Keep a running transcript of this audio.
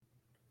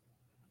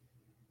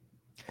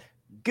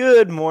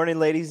Good morning,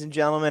 ladies and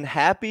gentlemen.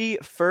 Happy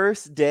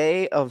first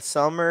day of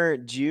summer,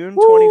 June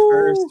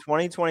 21st, Woo!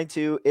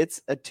 2022.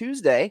 It's a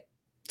Tuesday.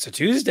 It's a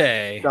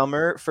Tuesday.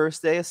 Summer,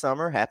 first day of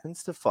summer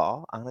happens to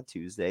fall on a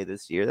Tuesday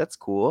this year. That's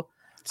cool.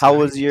 It's How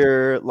nice. was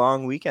your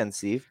long weekend,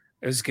 Steve?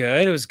 It was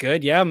good. It was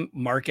good. Yeah,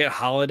 market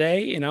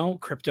holiday,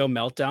 crypto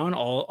meltdown,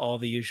 all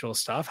the usual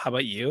stuff. How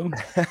about you?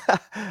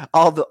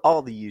 all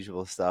the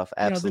usual stuff.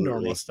 The normal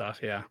Absolutely. stuff.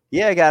 Yeah.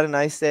 Yeah, I got a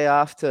nice day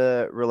off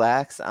to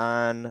relax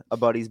on a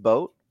buddy's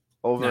boat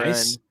over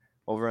Nice. in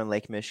over in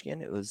Lake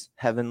Michigan. It was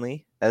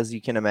heavenly, as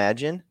you can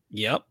imagine.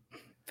 Yep.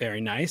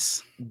 Very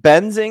nice.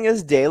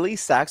 Benzinga's Daily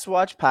Stocks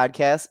Watch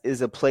podcast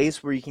is a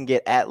place where you can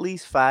get at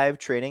least 5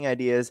 trading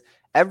ideas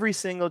every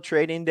single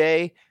trading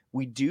day.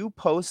 We do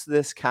post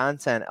this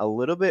content a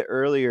little bit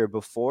earlier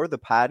before the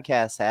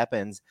podcast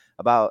happens.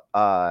 About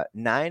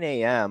 9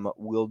 a.m.,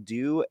 we'll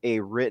do a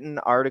written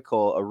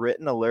article, a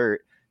written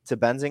alert to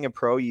Benzinga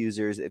Pro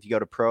users. If you go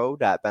to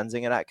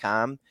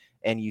pro.benzinga.com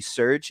and you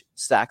search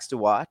stocks to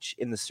watch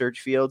in the search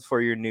field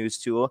for your news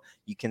tool,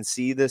 you can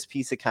see this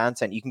piece of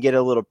content. You can get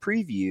a little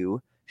preview,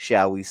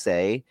 shall we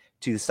say,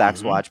 to the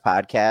Stocks Watch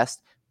podcast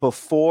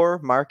before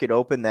market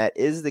open. That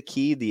is the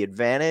key. The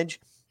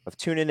advantage of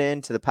tuning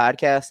in to the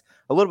podcast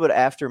a little bit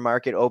after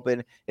market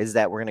open is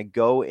that we're going to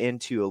go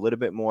into a little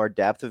bit more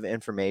depth of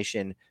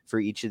information for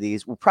each of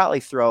these. We'll probably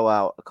throw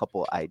out a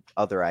couple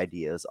other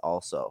ideas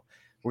also.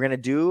 We're going to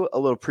do a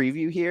little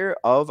preview here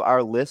of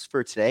our list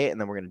for today, and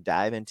then we're going to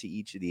dive into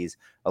each of these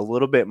a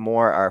little bit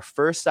more. Our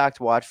first stock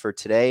to watch for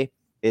today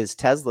is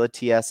Tesla,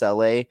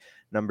 TSLA.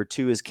 Number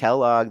 2 is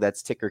Kellogg,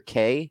 that's ticker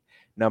K.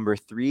 Number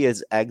 3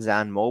 is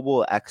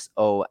ExxonMobil,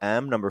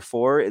 XOM. Number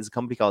 4 is a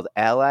company called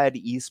Allied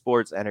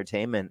Esports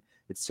Entertainment.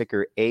 It's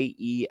ticker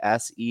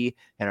AESE.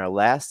 And our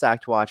last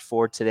stock to watch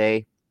for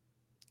today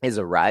is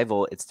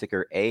Arrival. It's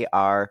ticker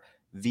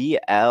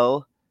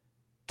ARVL.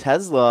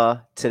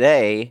 Tesla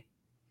today.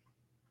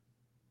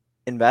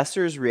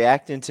 Investors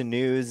reacting to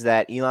news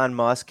that Elon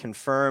Musk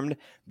confirmed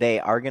they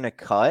are going to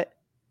cut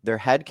their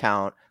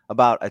headcount,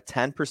 about a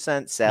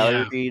 10%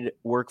 salaried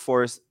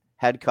workforce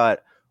head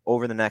cut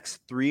over the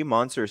next 3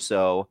 months or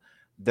so.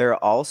 There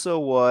also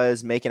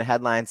was making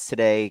headlines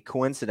today,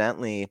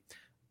 coincidentally,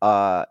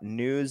 a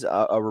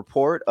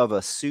report of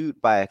a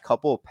suit by a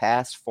couple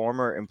past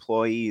former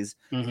employees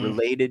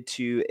related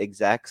to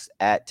execs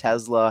at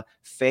Tesla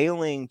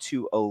failing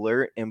to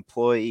alert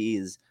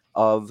employees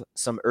of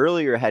some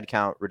earlier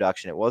headcount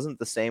reduction. It wasn't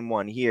the same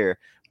one here,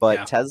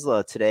 but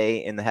Tesla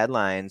today in the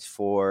headlines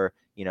for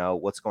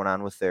what's going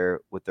on with their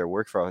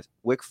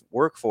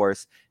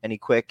workforce. Any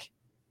quick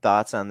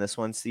thoughts on this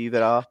one, Steve,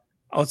 at all?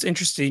 Oh, it's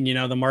interesting.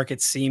 The market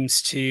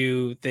seems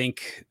to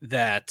think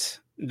that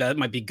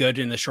might be good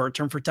in the short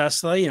term for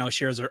Tesla.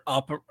 Shares are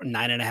up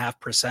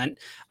 9.5%.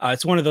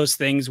 It's one of those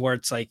things where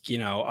it's like,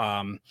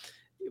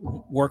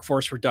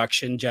 workforce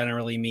reduction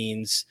generally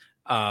means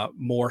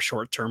more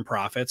short-term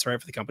profits, right,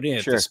 for the company.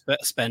 If they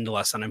spend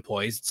less on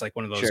employees, it's like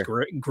one of those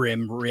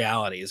grim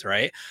realities,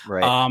 right?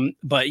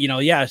 But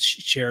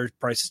share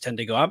prices tend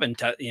to go up, and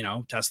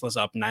Tesla's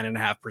up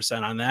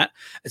 9.5% on that.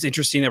 It's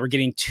interesting that we're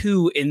getting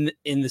 2 in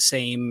the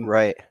same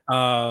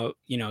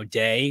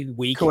day,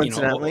 week.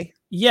 Coincidentally,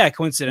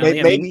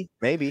 coincidentally.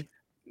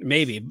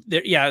 Maybe.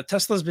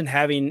 Tesla's been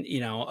having,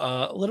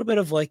 a little bit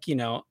of like, I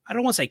don't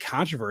want to say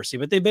controversy,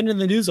 but they've been in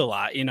the news a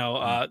lot,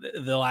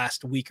 the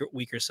last week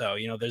or so.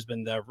 There's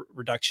been the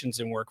reductions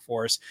in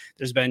workforce.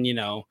 There's been,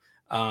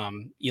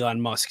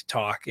 Elon Musk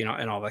talk,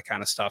 and all that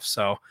kind of stuff.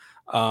 So,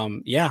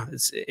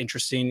 it's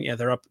interesting. Yeah,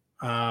 they're up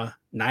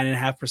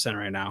 9.5%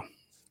 right now.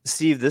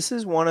 Steve, this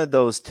is one of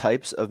those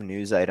types of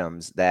news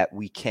items that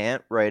we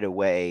can't right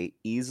away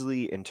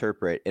easily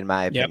interpret, in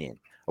my opinion.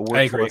 A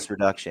workforce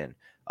reduction.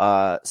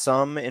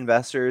 Some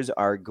investors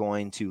are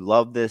going to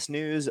love this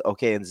news.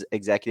 Okay,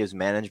 executives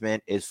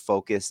management is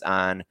focused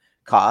on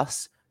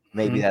costs.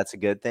 Maybe that's a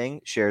good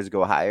thing. Shares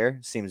go higher.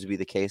 Seems to be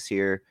the case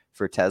here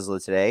for Tesla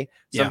today.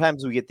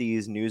 Sometimes we get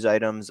these news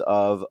items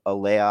of a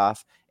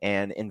layoff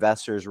and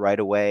investors right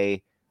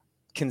away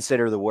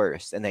consider the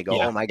worst. And they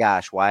go, oh my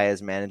gosh, why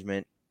is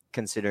management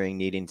considering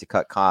needing to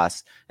cut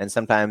costs? And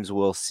sometimes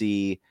we'll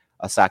see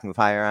a stock move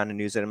higher on a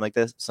news item like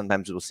this.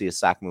 Sometimes we'll see a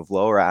stock move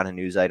lower on a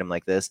news item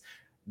like this.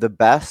 The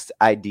best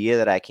idea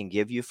that I can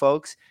give you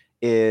folks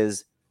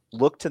is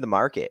look to the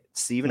market.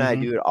 Steve and I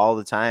do it all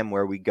the time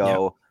where we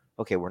go,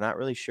 okay, we're not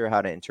really sure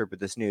how to interpret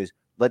this news.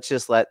 Let's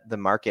just let the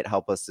market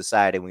help us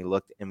decide. And we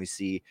look and we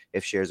see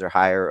if shares are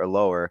higher or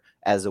lower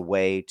as a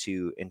way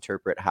to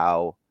interpret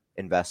how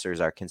investors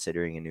are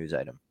considering a news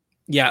item.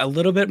 Yeah, a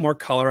little bit more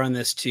color on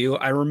this too.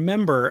 I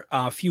remember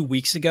a few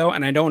weeks ago,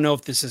 and I don't know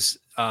if this is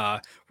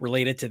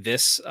related to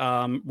this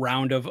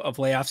round of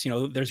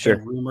layoffs. There's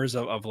been rumors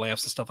of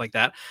layoffs and stuff like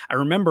that. I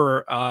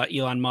remember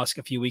Elon Musk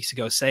a few weeks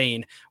ago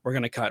saying we're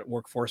going to cut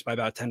workforce by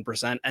about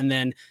 10%. And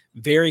then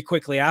very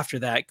quickly after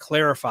that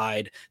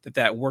clarified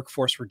that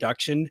workforce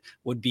reduction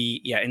would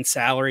be in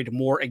salaried,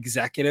 more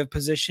executive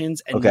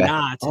positions and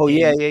not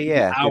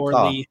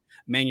hourly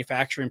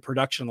manufacturing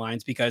production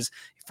lines, because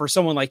for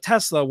someone like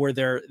Tesla, where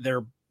their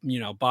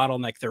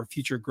bottleneck their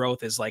future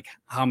growth is like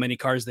how many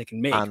cars they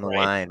can make on the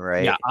line,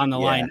 right? Yeah, on the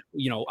line.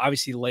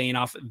 Obviously laying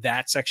off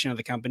that section of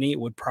the company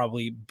would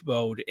probably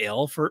bode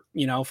ill for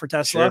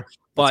Tesla. Sure.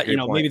 But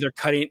maybe they're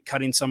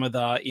cutting some of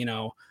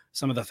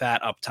the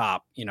fat up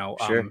top.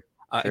 Sure.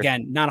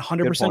 Again, not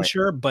 100%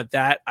 sure, but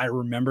that I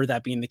remember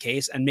that being the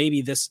case, and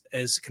maybe this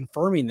is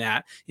confirming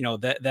that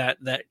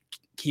that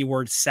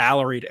keyword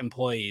salaried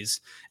employees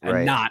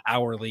and not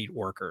hourly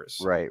workers.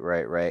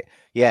 Right.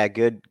 Yeah,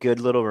 good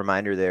little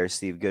reminder there,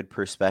 Steve. Good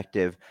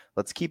perspective.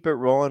 Let's keep it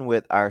rolling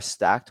with our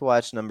stock to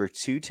watch number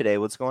 2 today.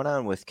 What's going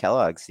on with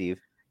Kellogg,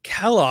 Steve?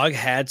 Kellogg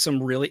had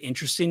some really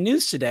interesting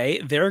news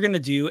today. They're going to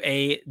do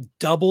a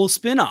double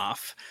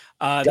spinoff.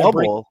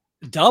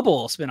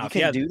 Double spinoff.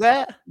 You can do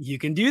that? You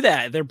can do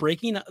that. They're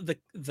breaking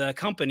the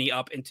company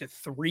up into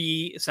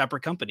 3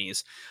 separate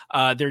companies.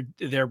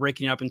 They're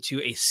breaking up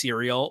into a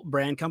cereal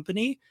brand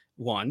company.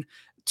 1.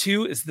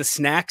 2 is the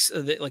snacks,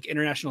 like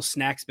international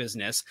snacks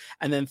business.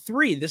 And then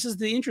 3, this is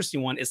the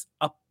interesting one, is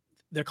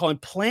they're calling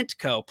Plant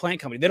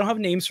Company. They don't have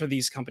names for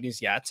these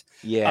companies yet.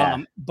 Yeah.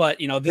 But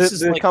this is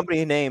the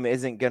company name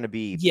isn't going to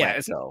be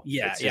Plant Co.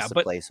 Yeah. It's just a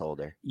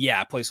placeholder.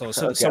 Yeah,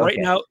 placeholder. So right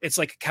now it's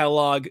like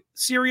Kellogg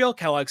cereal,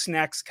 Kellogg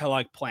snacks,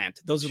 Kellogg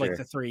Plant. Those are like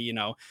the 3,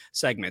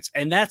 segments.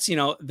 And that's,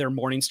 their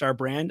Morningstar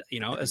brand,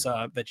 as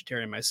a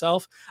vegetarian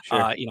myself,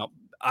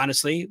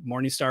 honestly,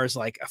 Morningstar is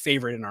like a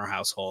favorite in our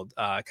household,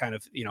 kind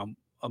of,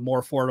 a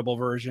more affordable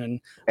version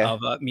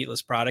of a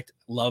meatless product.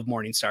 Love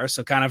Morningstar.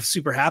 So kind of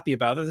super happy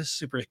about it.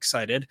 Super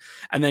excited.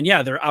 And then,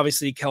 they're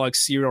obviously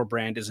Kellogg's cereal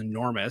brand is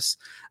enormous.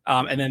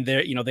 And then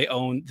they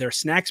own their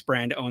snacks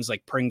brand owns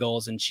like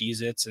Pringles and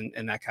Cheez-Its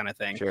and that kind of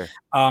thing. Sure.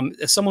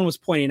 As someone was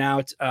pointing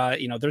out,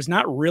 there's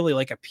not really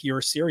like a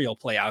pure cereal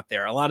play out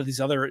there. A lot of these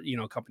other,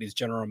 companies,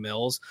 General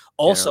Mills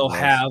also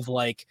have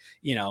like,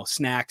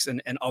 snacks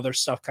and other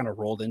stuff kind of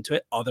rolled into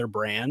it, other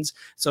brands.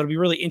 So it'll be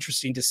really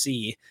interesting to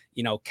see,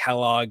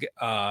 Kellogg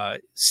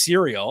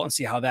cereal and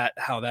see how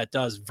that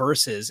does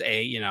versus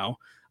a,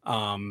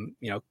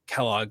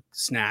 Kellogg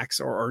snacks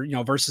or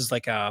versus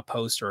like a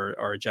Post or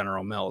a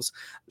General Mills.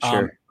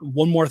 Sure.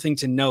 One more thing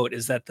to note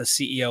is that the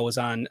CEO was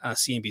on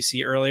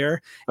CNBC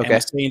earlier and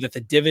was saying that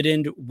the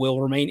dividend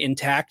will remain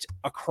intact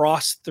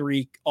across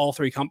all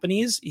 3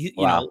 companies.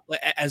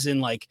 As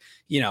in like,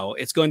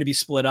 it's going to be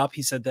split up.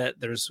 He said that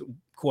there's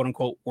quote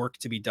unquote work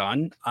to be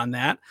done on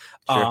that.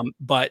 Sure.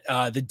 But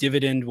the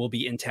dividend will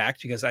be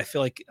intact because I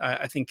feel like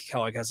I think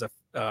Kellogg has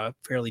a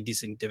fairly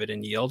decent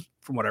dividend yield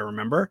from what I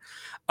remember.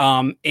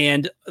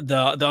 And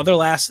the other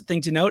last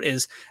thing to note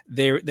is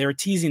they're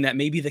teasing that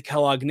maybe the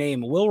Kellogg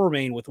name will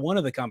remain with one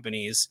of the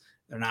companies.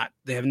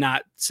 They have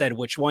not said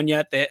which one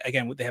yet. They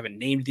haven't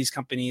named these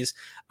companies.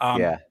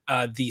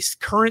 The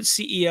current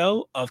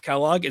CEO of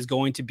Kellogg is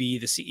going to be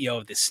the CEO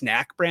of the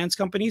snack brands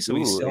company. So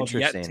we still have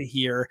yet to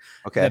hear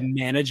the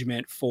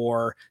management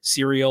for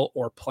cereal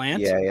or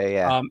Plant.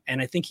 Yeah.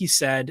 And I think he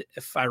said,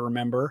 if I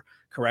remember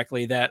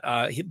correctly, that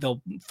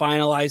they'll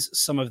finalize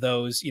some of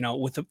those,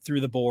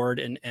 through the board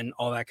and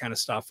all that kind of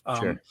stuff.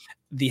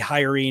 The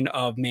hiring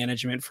of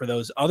management for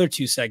those other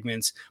 2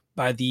 segments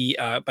by the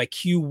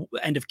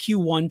end of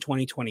Q1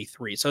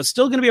 2023. So it's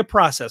still going to be a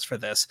process for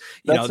this.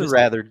 That's a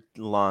rather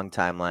long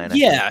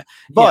timeline.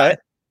 But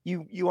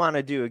you want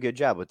to do a good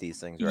job with these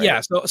things, right?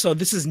 Yeah. So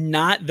this is they're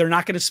not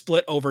going to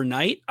split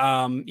overnight.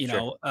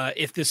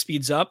 If this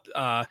speeds up,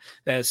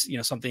 that's,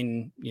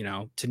 something,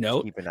 to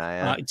note, keep an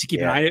eye on. To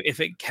keep an eye on if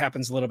it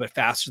happens a little bit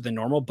faster than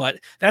normal, but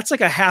that's like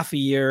a half a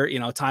year,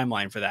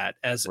 timeline for that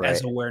as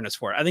awareness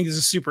for it. I think this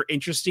is super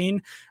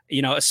interesting,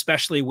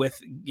 especially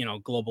with,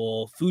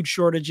 global food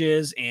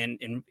shortages and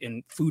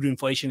in food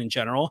inflation in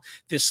general.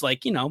 This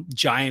like,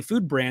 giant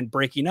food brand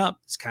breaking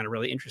up is kind of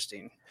really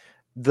interesting.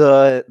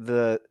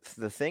 The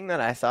thing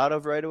that I thought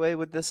of right away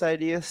with this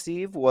idea,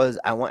 Steve, was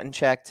I went and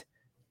checked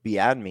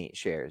Beyond Meat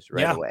shares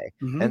right away.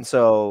 Mm-hmm. And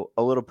so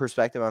a little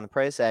perspective on the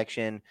price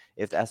action,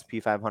 if the S&P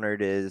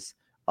 500 is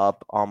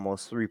up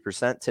almost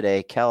 3%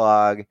 today,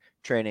 Kellogg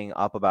trading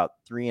up about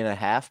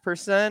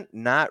 3.5%,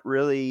 not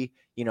really,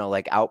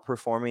 like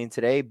outperforming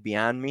today.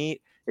 Beyond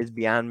Meat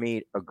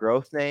a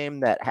growth name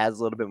that has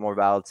a little bit more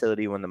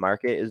volatility when the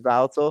market is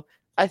volatile?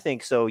 I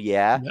think so,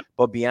 yeah. Yep.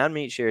 But Beyond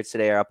Meat shares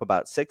today are up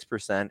about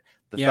 6%.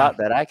 The thought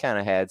that I kind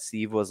of had,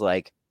 Steve, was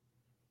like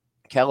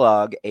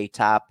Kellogg, a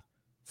top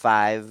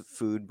 5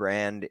 food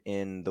brand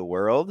in the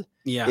world,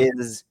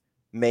 is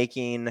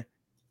making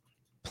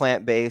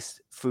plant-based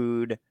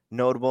food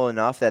notable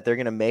enough that they're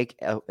going to make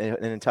an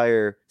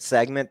entire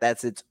segment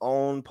that's its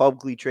own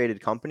publicly traded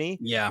company.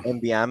 Yeah.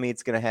 And Beyond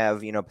Meat's going to have,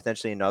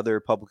 potentially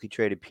another publicly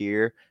traded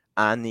peer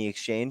on the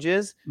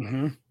exchanges.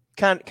 Mm-hmm.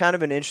 Kind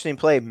of an interesting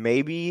play,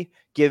 maybe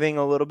giving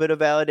a little bit of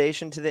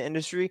validation to the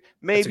industry.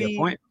 Maybe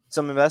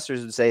some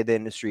investors would say the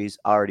industry's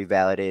already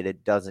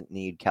validated, doesn't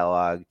need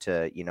Kellogg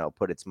to,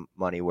 put its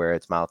money where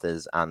its mouth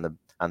is on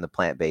the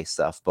plant-based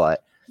stuff.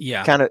 But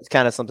kind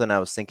of something I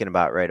was thinking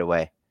about right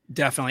away.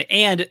 Definitely.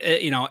 And,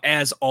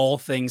 as all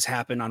things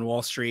happen on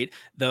Wall Street,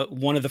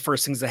 one of the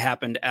first things that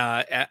happened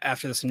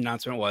after this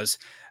announcement was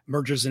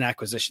mergers and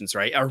acquisitions,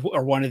 right? Are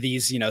one of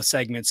these,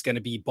 segments going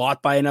to be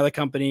bought by another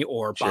company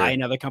or by Sure.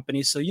 another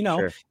company? So,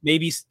 Sure.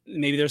 maybe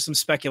there's some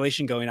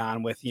speculation going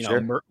on with,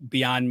 Sure.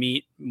 Beyond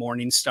Meat,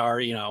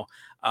 Morningstar,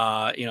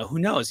 who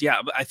knows?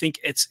 Yeah, but I think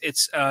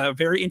it's a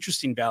very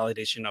interesting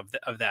validation of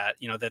that,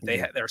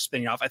 that they're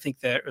spinning off. I think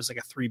there was like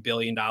a $3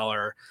 billion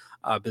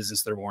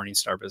business, their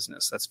Morningstar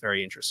business. That's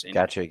very interesting.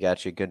 Gotcha.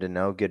 Good to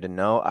know. Good to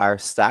know. Our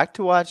stock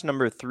to watch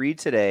number 3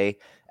 today,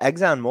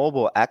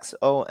 ExxonMobil,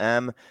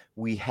 XOM.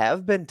 We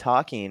have been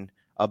talking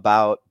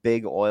about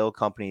big oil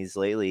companies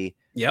lately,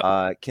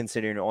 Yep.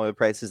 considering oil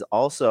prices.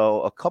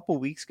 Also, a couple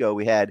weeks ago,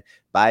 we had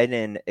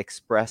Biden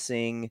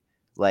expressing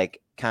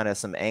like kind of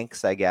some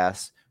angst, I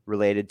guess,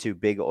 related to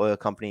big oil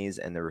companies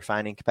and the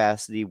refining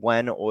capacity.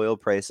 When oil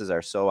prices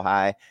are so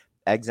high,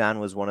 Exxon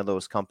was one of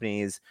those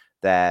companies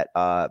that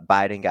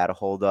Biden got a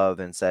hold of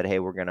and said, hey,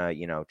 we're going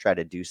to, try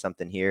to do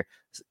something here.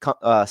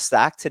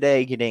 Stock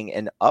today getting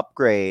an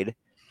upgrade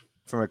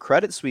from a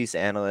Credit Suisse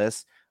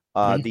analyst.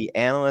 The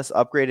analyst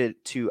upgraded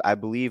to, I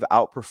believe,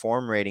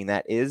 outperform rating.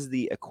 That is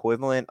the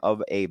equivalent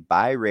of a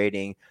buy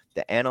rating.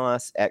 The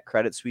analyst at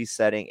Credit Suisse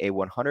setting a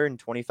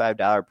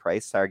 $125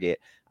 price target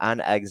on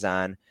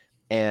Exxon.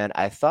 And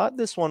I thought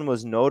this one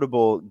was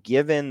notable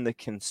given the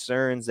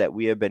concerns that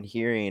we have been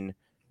hearing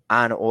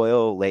on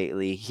oil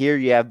lately. Here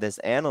you have this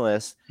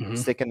analyst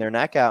sticking their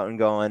neck out and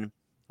going,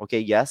 okay,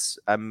 yes,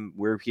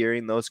 we're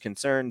hearing those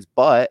concerns,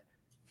 but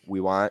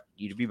we want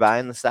you to be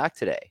buying the stock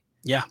today.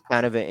 Yeah.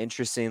 Kind of an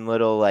interesting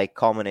little like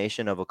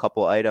culmination of a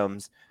couple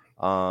items.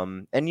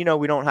 And we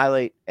don't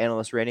highlight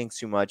analyst ratings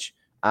too much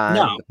on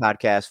the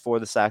podcast for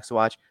the stocks to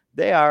watch.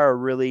 They are a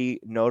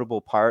really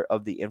notable part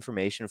of the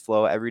information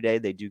flow every day.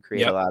 They do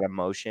create a lot of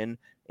motion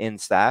in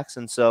stocks.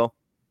 And so,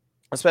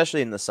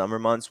 especially in the summer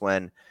months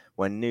when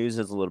news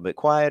is a little bit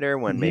quieter,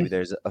 when maybe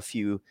there's a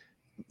few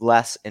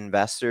less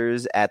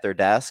investors at their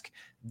desk,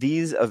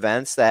 these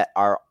events that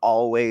are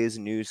always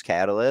news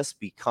catalysts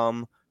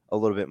become a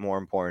little bit more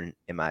important,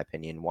 in my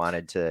opinion.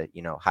 Wanted to,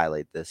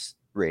 highlight this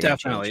rating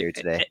change here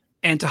today.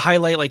 And to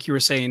highlight, like you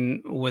were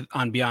saying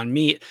on Beyond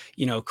Meat,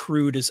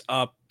 crude is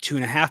up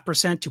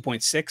 2.5%,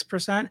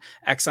 2.6%.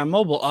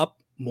 ExxonMobil up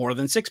more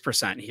than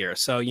 6% here.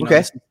 So,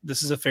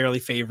 this is a fairly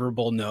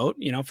favorable note,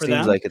 for them.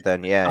 Seems like it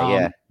then.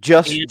 Yeah.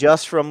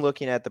 Just from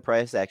looking at the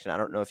price action. I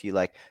don't know if you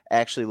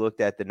actually looked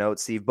at the note,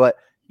 Steve, but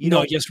you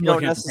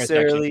don't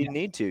necessarily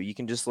need to. You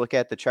can just look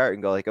at the chart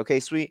and go like, okay,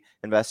 sweet.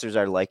 Investors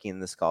are liking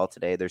this call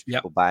today. There's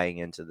people buying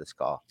into this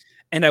call.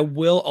 And I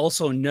will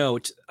also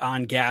note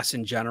on gas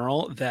in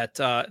general that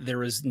there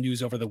was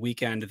news over the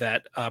weekend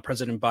that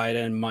President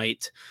Biden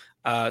might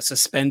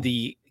suspend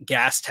the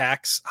gas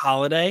tax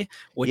holiday,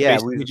 which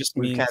basically just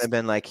means we've kind of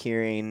been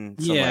hearing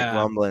some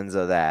rumblings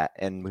of that,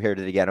 and we heard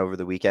it again over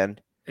the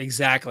weekend.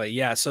 Exactly.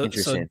 Yeah. So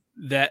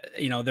that,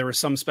 there was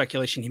some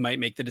speculation he might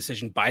make the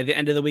decision by the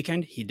end of the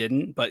weekend. He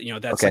didn't, but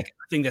that's I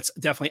think that's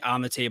definitely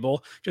on the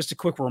table. Just a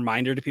quick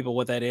reminder to people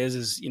what that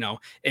is,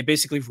 it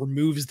basically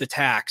removes the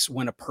tax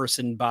when a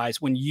person buys,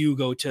 when you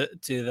go to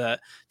the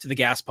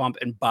gas pump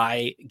and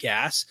buy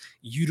gas,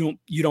 you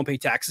don't pay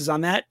taxes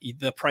on that.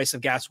 The price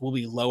of gas will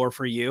be lower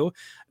for you.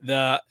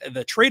 The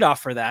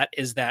trade-off for that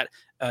is that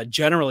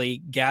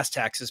generally gas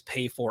taxes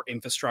pay for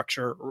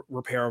infrastructure,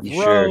 repair of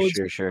roads,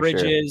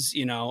 bridges,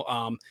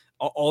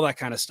 all that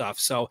kind of stuff.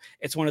 So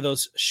it's one of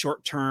those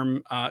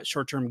short-term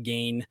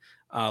gain,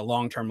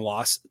 long-term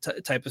loss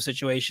type of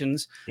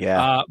situations.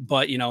 Yeah.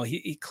 But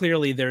he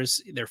clearly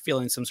they're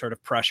feeling some sort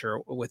of pressure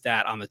with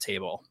that on the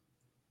table.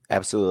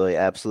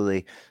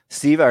 Absolutely.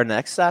 Steve, our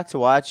next stock to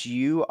watch,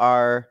 you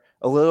are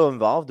a little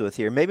involved with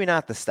here. Maybe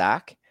not the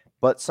stock,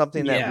 but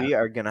something that we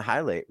are going to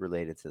highlight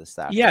related to the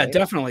stock. Yeah, right?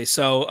 Definitely.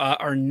 So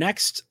our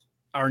next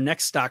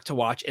stock to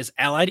watch is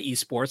Allied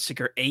Esports,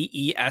 ticker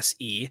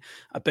AESE.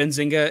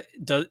 Benzinga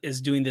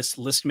is doing this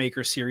list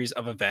maker series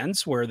of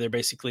events where they're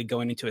basically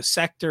going into a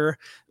sector,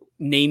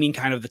 naming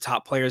kind of the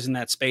top players in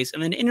that space,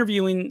 and then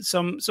interviewing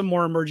some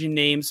more emerging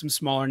names, some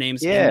smaller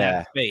names in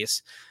that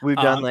space. We've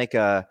done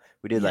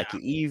we did an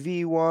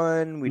EV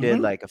one, we did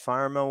a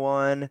pharma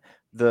one.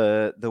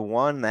 The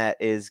one that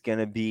is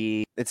gonna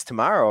be, it's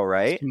tomorrow,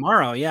 right? It's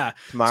tomorrow, yeah.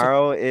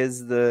 Tomorrow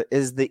is the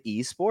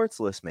esports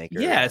list maker.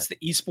 Yeah, it's the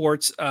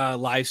esports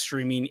live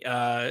streaming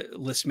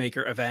list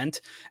maker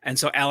event, and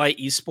so Ally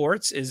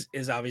Esports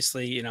is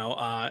obviously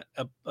a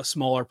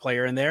smaller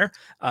player in there.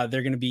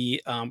 They're going to be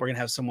we're going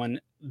to have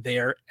someone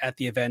there at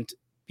the event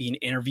being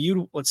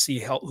interviewed. Let's see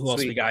who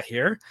else we got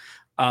here.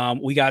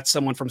 We got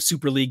someone from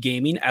Super League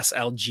Gaming,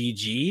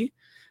 SLGG.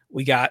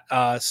 We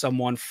got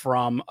someone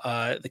from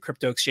the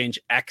crypto exchange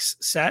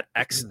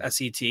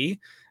XSET.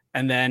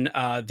 And then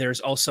there's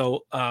also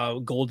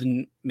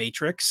Golden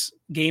Matrix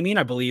Gaming,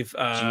 I believe.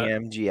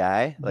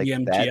 GMGI,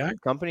 GMGI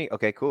that company.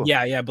 Okay, cool.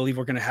 Yeah, I believe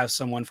we're going to have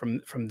someone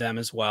from them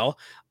as well.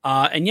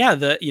 And yeah,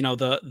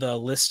 the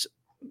list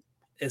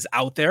is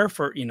out there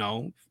for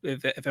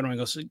if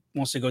anyone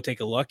wants to go take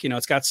a look.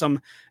 It's got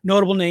some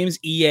notable names: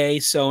 EA,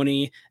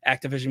 Sony,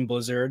 Activision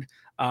Blizzard.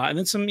 And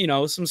then some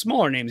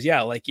smaller names,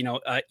 like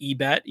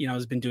eBet,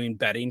 has been doing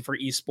betting for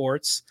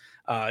esports.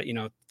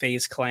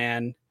 FaZe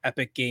Clan,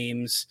 Epic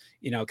Games,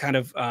 kind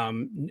of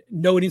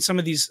noting some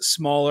of these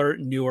smaller,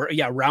 newer,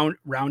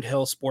 Round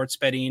Hill Sports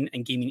Betting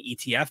and Gaming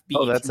ETF,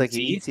 Oh, that's like an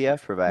BETZ.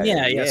 ETF provider.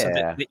 Yeah. So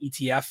Yeah. the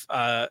ETF,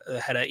 the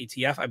head of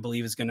ETF, I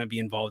believe, is going to be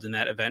involved in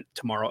that event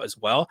tomorrow as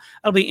well.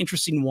 That'll be an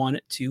interesting one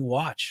to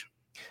watch.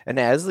 And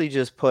Asley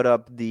just put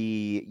up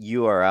the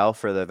URL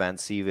for the event,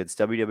 Steve. It's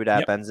Yep.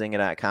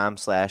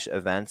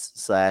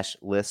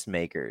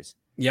 www.benzinga.com/events/list-makers.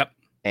 Yep.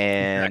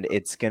 And Exactly.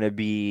 it's going to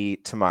be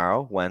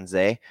tomorrow,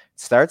 Wednesday. It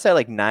starts at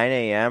like 9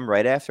 a.m.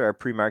 right after our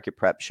pre-market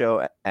prep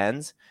show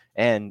ends.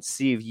 And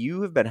Steve,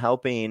 you have been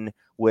helping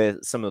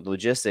with some of the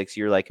logistics.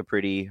 You're like a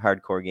pretty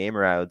hardcore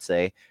gamer, I would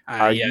say.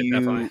 Yeah,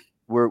 definitely.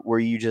 Were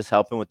you just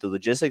helping with the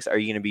logistics? Are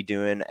you going to be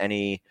doing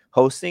any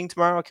hosting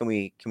tomorrow? Can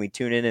we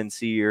tune in and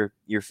see your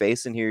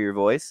face and hear your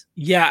voice?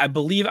 Yeah, I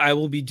believe I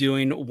will be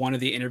doing one of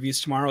the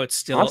interviews tomorrow. It's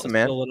still Awesome,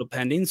 man. a little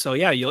pending. So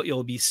yeah,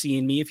 you'll be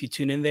seeing me if you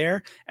tune in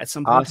there at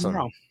some point Awesome.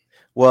 tomorrow.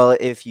 Well,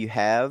 if you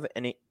have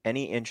any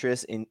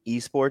interest in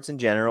esports in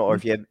general, or Mhm.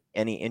 if you have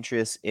any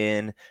interest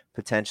in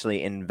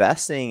potentially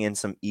investing in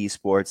some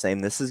esports,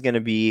 then this is going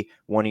to be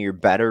one of your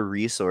better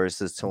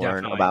resources to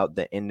learn Definitely. about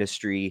the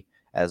industry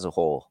as a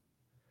whole.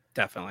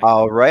 Definitely.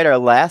 All right, our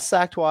last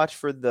stock to watch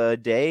for the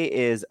day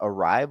is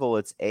Arrival.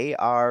 It's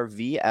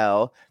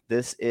ARVL.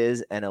 This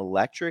is an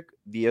electric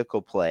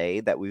vehicle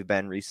play that we've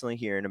been recently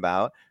hearing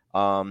about.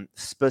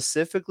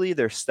 Specifically,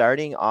 they're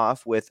starting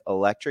off with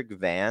electric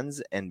vans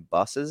and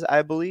buses,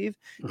 I believe.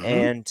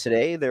 And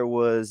today there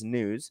was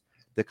news.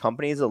 The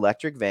company's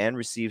electric van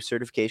received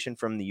certification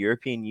from the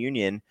European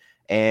Union.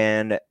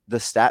 And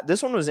this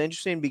one was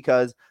interesting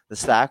because the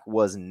stock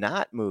was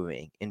not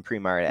moving in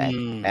pre-market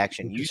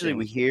action. Usually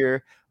we Interesting.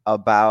 hear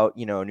about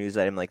a news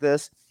item like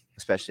this,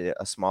 especially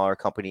a smaller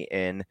company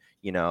in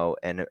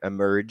an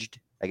emerged,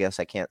 I guess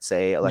I can't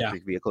say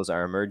electric vehicles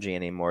are emerging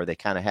anymore. They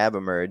kind of have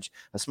emerged.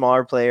 A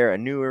smaller player, a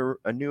newer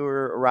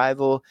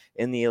arrival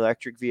in the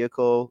electric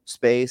vehicle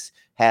space,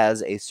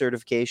 has a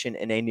certification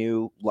in a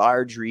new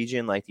large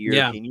region like the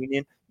European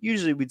Union.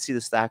 Usually we'd see the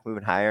stock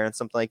moving higher and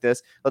something like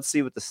this. Let's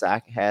see what the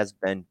stock has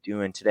been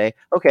doing today.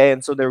 Okay,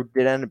 and so there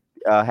did end up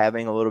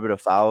having a little bit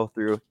of follow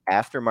through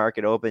after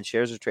market open.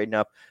 Shares are trading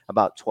up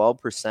about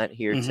 12%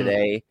 here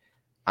today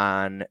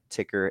on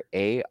ticker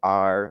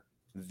ARVL.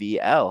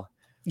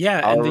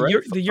 Yeah, All and right.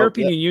 the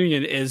European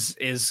Union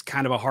is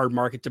kind of a hard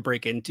market to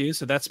break into.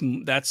 So that's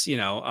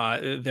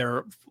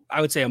they're,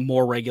 I would say, a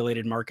more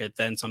regulated market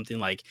than something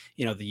like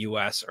the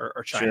US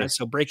or China.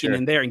 So breaking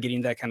in there and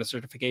getting that kind of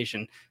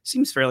certification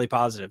seems fairly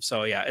positive.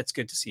 So yeah, it's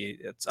good to see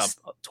it's up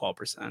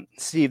 12%.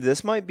 Steve,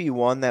 this might be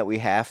one that we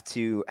have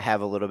to have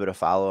a little bit of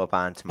follow up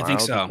on I think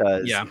tomorrow so.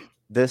 because Yeah.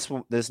 this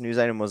news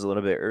item was a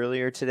little bit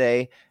earlier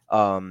today.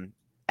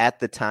 At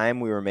the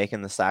time we were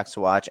making the stocks to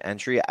watch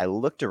entry, I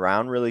looked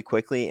around really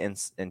quickly and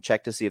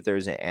checked to see if there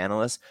was an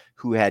analyst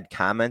who had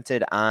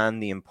commented on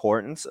the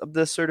importance of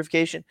this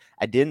certification.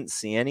 I didn't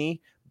see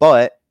any,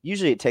 but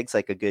usually it takes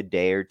like a good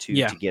day or two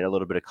to get a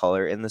little bit of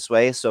color in this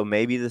way. So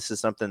maybe this is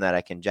something that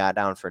I can jot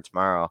down for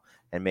tomorrow.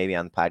 And maybe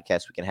on the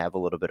podcast, we can have a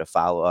little bit of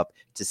follow up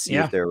to see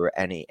if there were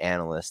any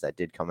analysts that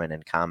did come in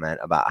and comment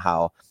about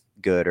how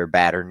good or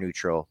bad or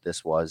neutral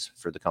this was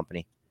for the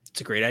company.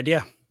 It's a great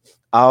idea.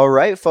 All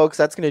right, folks,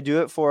 that's going to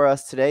do it for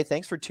us today.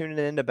 Thanks for tuning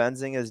in to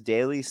Benzinga's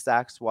Daily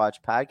Stocks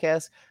Watch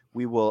podcast.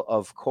 We will,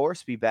 of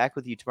course, be back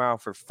with you tomorrow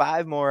for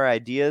 5 more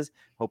ideas.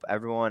 Hope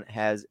everyone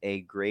has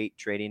a great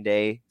trading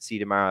day. See you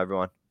tomorrow,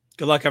 everyone.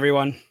 Good luck,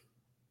 everyone.